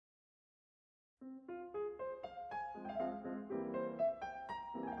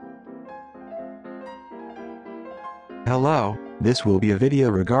Hello, this will be a video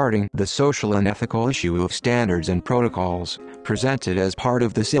regarding the social and ethical issue of standards and protocols, presented as part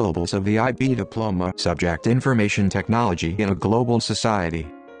of the syllabus of the IB diploma subject Information Technology in a Global Society.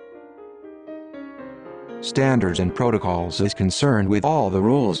 Standards and protocols is concerned with all the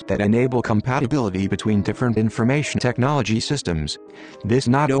rules that enable compatibility between different information technology systems. This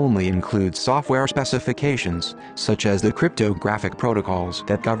not only includes software specifications, such as the cryptographic protocols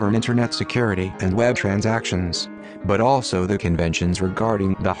that govern internet security and web transactions, but also the conventions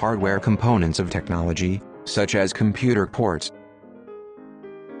regarding the hardware components of technology, such as computer ports.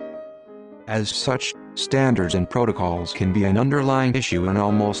 As such, standards and protocols can be an underlying issue in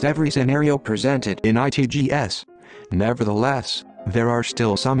almost every scenario presented in ITGS. Nevertheless, there are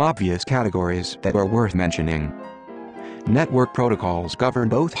still some obvious categories that are worth mentioning. Network protocols govern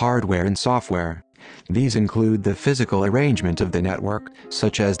both hardware and software. These include the physical arrangement of the network,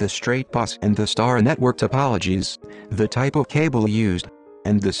 such as the straight bus and the star network topologies, the type of cable used,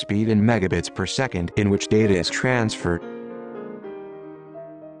 and the speed in megabits per second in which data is transferred.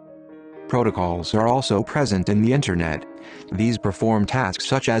 Protocols are also present in the Internet. These perform tasks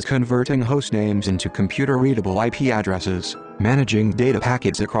such as converting hostnames into computer-readable IP addresses, managing data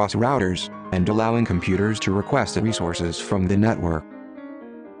packets across routers, and allowing computers to request resources from the network.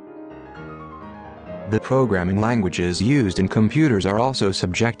 The programming languages used in computers are also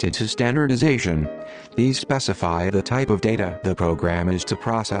subjected to standardization. These specify the type of data the program is to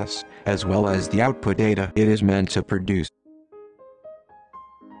process, as well as the output data it is meant to produce.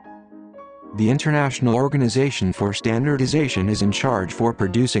 The International Organization for Standardization is in charge for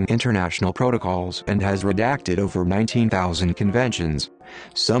producing international protocols and has redacted over 19,000 conventions.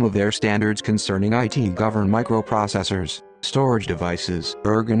 Some of their standards concerning IT govern microprocessors, storage devices,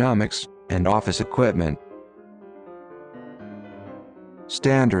 ergonomics, and office equipment.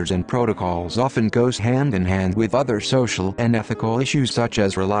 Standards and protocols often goes hand in hand with other social and ethical issues such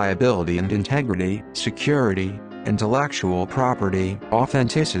as reliability and integrity, security, intellectual property,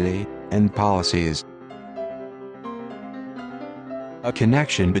 authenticity, and policies. A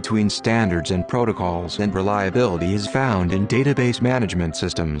connection between standards and protocols and reliability is found in database management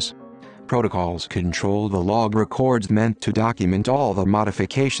systems. Protocols control the log records meant to document all the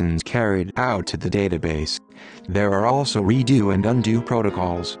modifications carried out to the database. There are also redo and undo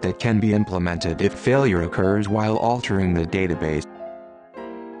protocols that can be implemented if failure occurs while altering the database.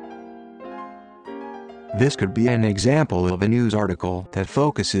 This could be an example of a news article that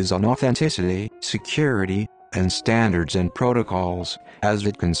focuses on authenticity, security, and standards and protocols, as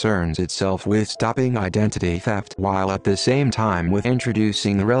it concerns itself with stopping identity theft while at the same time with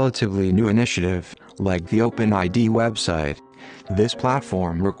introducing a relatively new initiative, like the OpenID website. This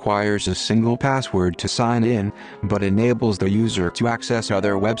platform requires a single password to sign in, but enables the user to access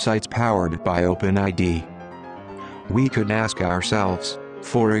other websites powered by OpenID. We could ask ourselves,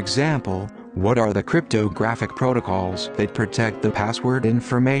 for example, what are the cryptographic protocols that protect the password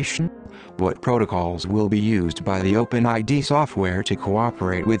information? What protocols will be used by the OpenID software to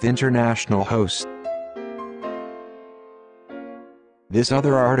cooperate with international hosts? This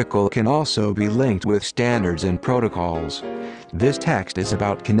other article can also be linked with standards and protocols. This text is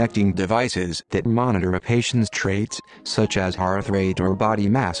about connecting devices that monitor a patient's traits, such as heart rate or body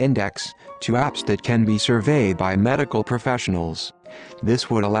mass index, to apps that can be surveyed by medical professionals. This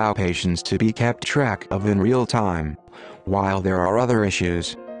would allow patients to be kept track of in real time. While there are other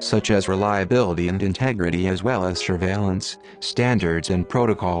issues, such as reliability and integrity as well as surveillance, standards and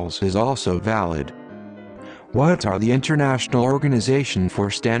protocols is also valid. What are the International Organization for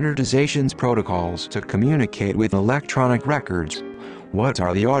Standardization's protocols to communicate with electronic records? What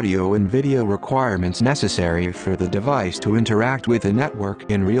are the audio and video requirements necessary for the device to interact with the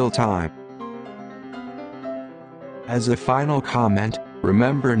network in real time? As a final comment,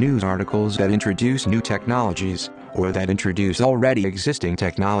 remember news articles that introduce new technologies, or that introduce already existing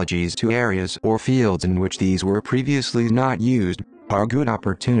technologies to areas or fields in which these were previously not used, are good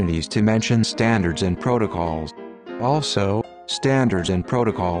opportunities to mention standards and protocols. Also, standards and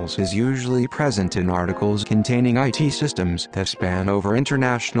protocols is usually present in articles containing IT systems that span over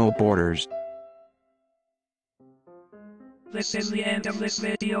international borders. This is the end of this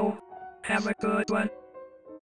video. Have a good one.